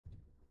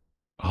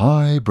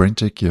Hi,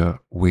 BrenTech here,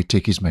 where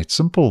tech is made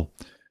simple.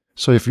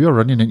 So if you're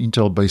running an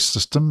Intel-based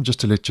system, just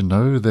to let you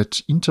know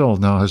that Intel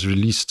now has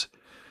released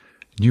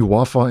new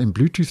Wi-Fi and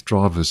Bluetooth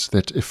drivers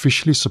that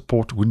officially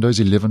support Windows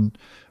 11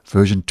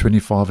 version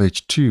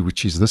 25H2,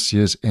 which is this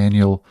year's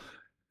annual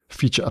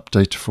feature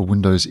update for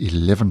Windows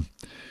 11.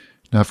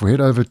 Now, if we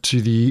head over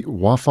to the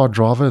Wi-Fi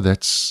driver,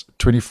 that's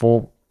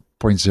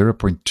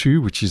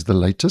 24.0.2, which is the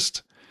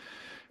latest.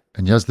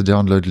 And here's the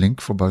download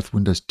link for both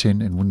Windows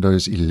 10 and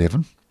Windows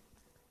 11.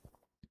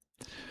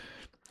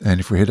 And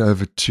if we head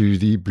over to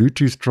the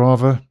Bluetooth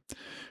driver,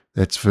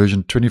 that's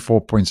version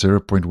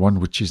 24.0.1,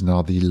 which is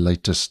now the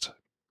latest.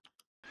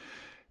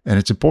 And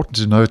it's important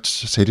to note,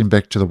 just heading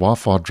back to the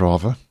Wi-Fi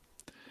driver,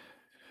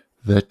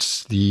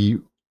 that the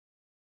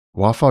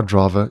Wi-Fi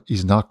driver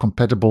is now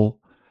compatible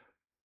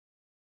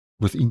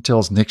with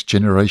Intel's next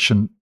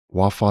generation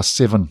Wi-Fi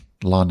 7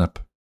 lineup.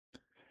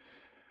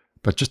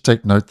 But just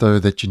take note though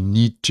that you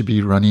need to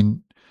be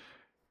running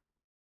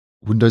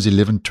Windows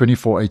 11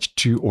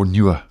 24H2 or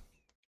newer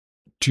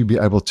to be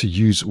able to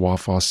use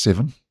Wi-Fi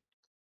 7.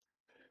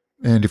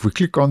 And if we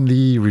click on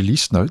the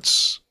release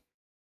notes,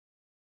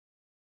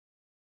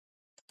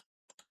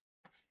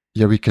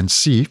 here we can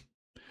see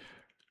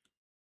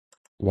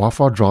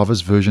Wi-Fi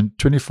drivers version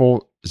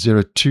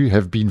 24.02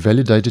 have been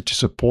validated to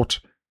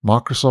support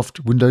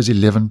Microsoft Windows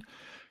 11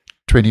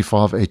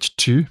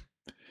 25H2.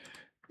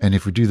 And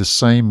if we do the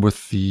same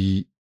with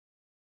the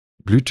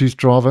Bluetooth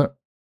driver,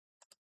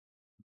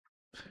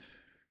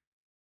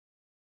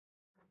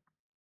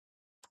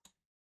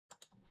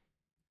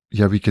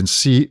 here we can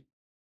see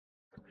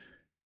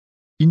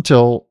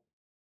Intel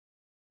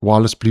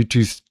Wireless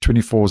Bluetooth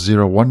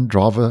 24.01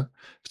 driver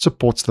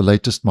supports the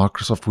latest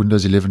Microsoft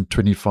Windows 11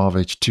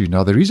 25H2.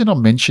 Now, the reason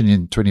I'm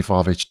mentioning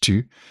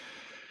 25H2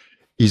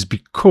 is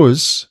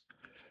because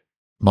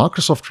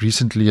Microsoft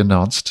recently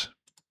announced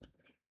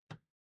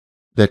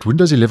that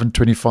Windows 11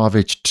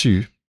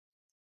 25H2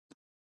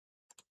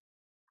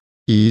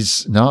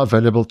 is now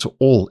available to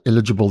all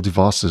eligible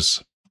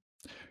devices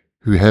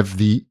who have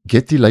the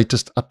Get the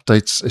Latest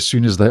Updates as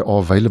soon as they are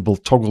available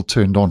toggle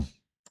turned on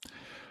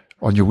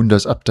your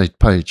Windows Update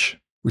page,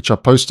 which I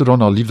posted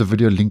on. I'll leave the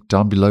video link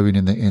down below and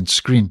in the end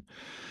screen.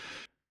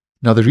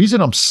 Now, the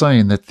reason I'm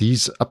saying that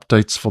these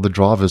updates for the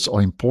drivers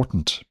are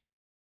important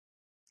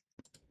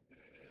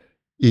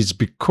is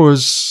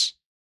because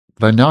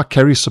they now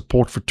carry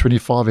support for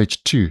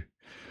 25H2,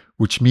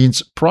 which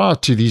means prior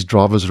to these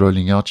drivers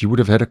rolling out, you would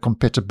have had a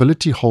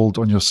compatibility hold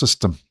on your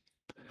system,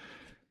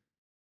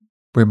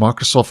 where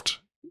Microsoft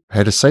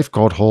had a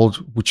safeguard hold,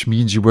 which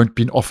means you weren't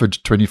being offered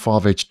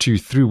 25H2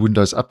 through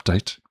Windows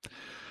Update.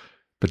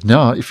 But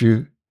now, if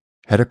you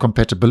had a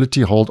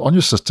compatibility hold on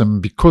your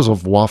system because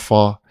of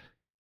Wi-Fi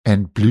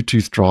and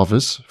Bluetooth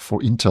drivers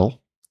for Intel,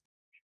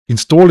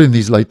 installing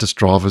these latest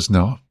drivers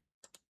now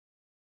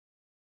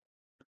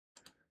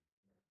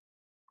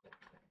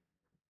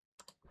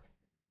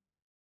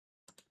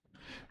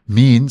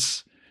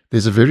means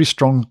there's a very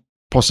strong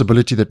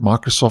possibility that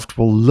Microsoft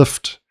will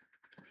lift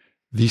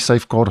the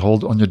safeguard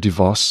hold on your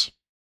device,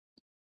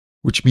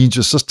 which means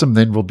your system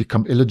then will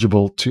become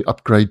eligible to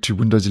upgrade to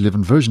Windows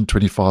 11 version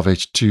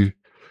 25H2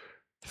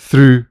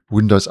 through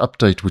Windows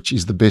Update, which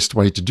is the best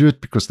way to do it,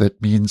 because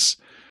that means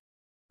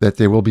that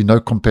there will be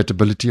no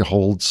compatibility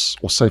holds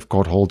or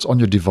safeguard holds on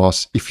your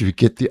device if you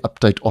get the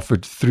update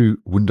offered through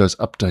Windows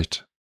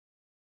Update.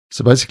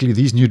 So basically,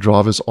 these new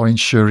drivers are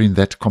ensuring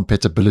that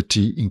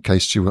compatibility in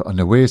case you were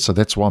unaware. So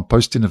that's why I'm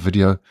posting a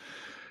video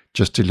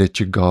just to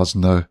let you guys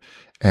know.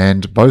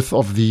 And both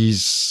of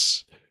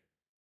these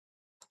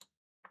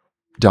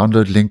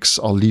download links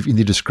I'll leave in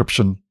the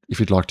description if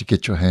you'd like to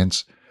get your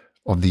hands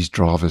on these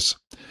drivers.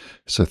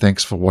 So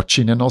thanks for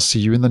watching, and I'll see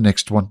you in the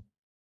next one.